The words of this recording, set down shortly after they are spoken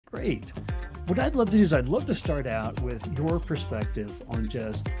Great. What I'd love to do is I'd love to start out with your perspective on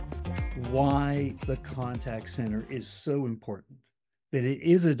just why the contact center is so important. That it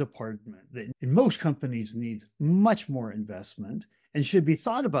is a department that in most companies needs much more investment and should be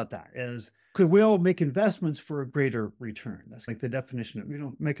thought about that as could we all make investments for a greater return? That's like the definition of we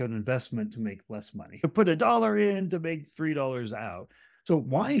don't make an investment to make less money. You put a dollar in to make $3 out. So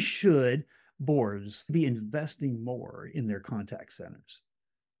why should boards be investing more in their contact centers?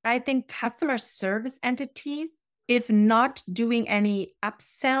 I think customer service entities, if not doing any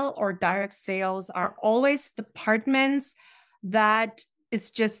upsell or direct sales, are always departments that is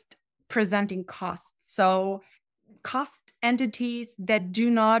just presenting costs. So cost entities that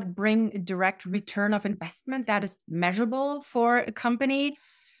do not bring a direct return of investment that is measurable for a company,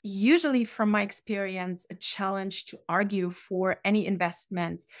 usually from my experience, a challenge to argue for any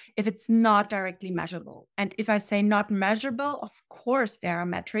investments if it's not directly measurable. And if I say not measurable, of course, there are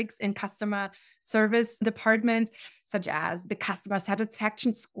metrics in customer service departments, such as the customer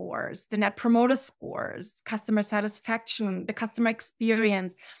satisfaction scores, the net promoter scores, customer satisfaction, the customer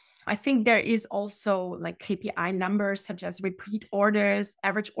experience. I think there is also like KPI numbers such as repeat orders,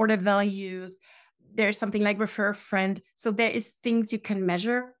 average order values. There's something like refer a friend. So there is things you can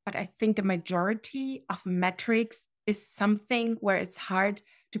measure, but I think the majority of metrics is something where it's hard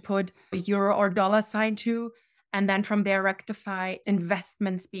to put a euro or dollar sign to, and then from there rectify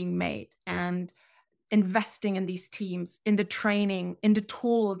investments being made and investing in these teams, in the training, in the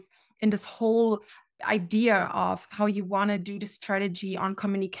tools, in this whole idea of how you want to do the strategy on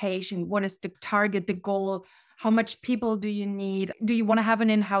communication. What is the target, the goal? How much people do you need? Do you want to have an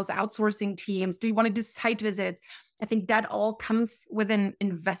in-house outsourcing teams? Do you want to do site visits? I think that all comes with an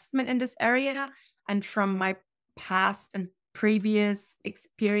investment in this area. And from my past and previous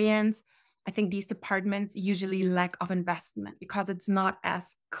experience, I think these departments usually lack of investment because it's not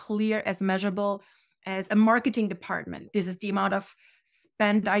as clear, as measurable as a marketing department. This is the amount of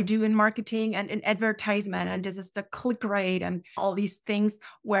spend I do in marketing and in advertisement, and this is the click rate and all these things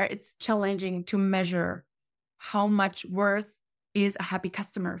where it's challenging to measure how much worth is a happy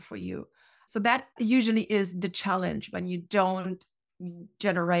customer for you. So that usually is the challenge when you don't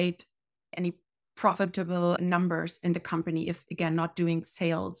generate any profitable numbers in the company if, again, not doing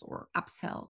sales or upsell.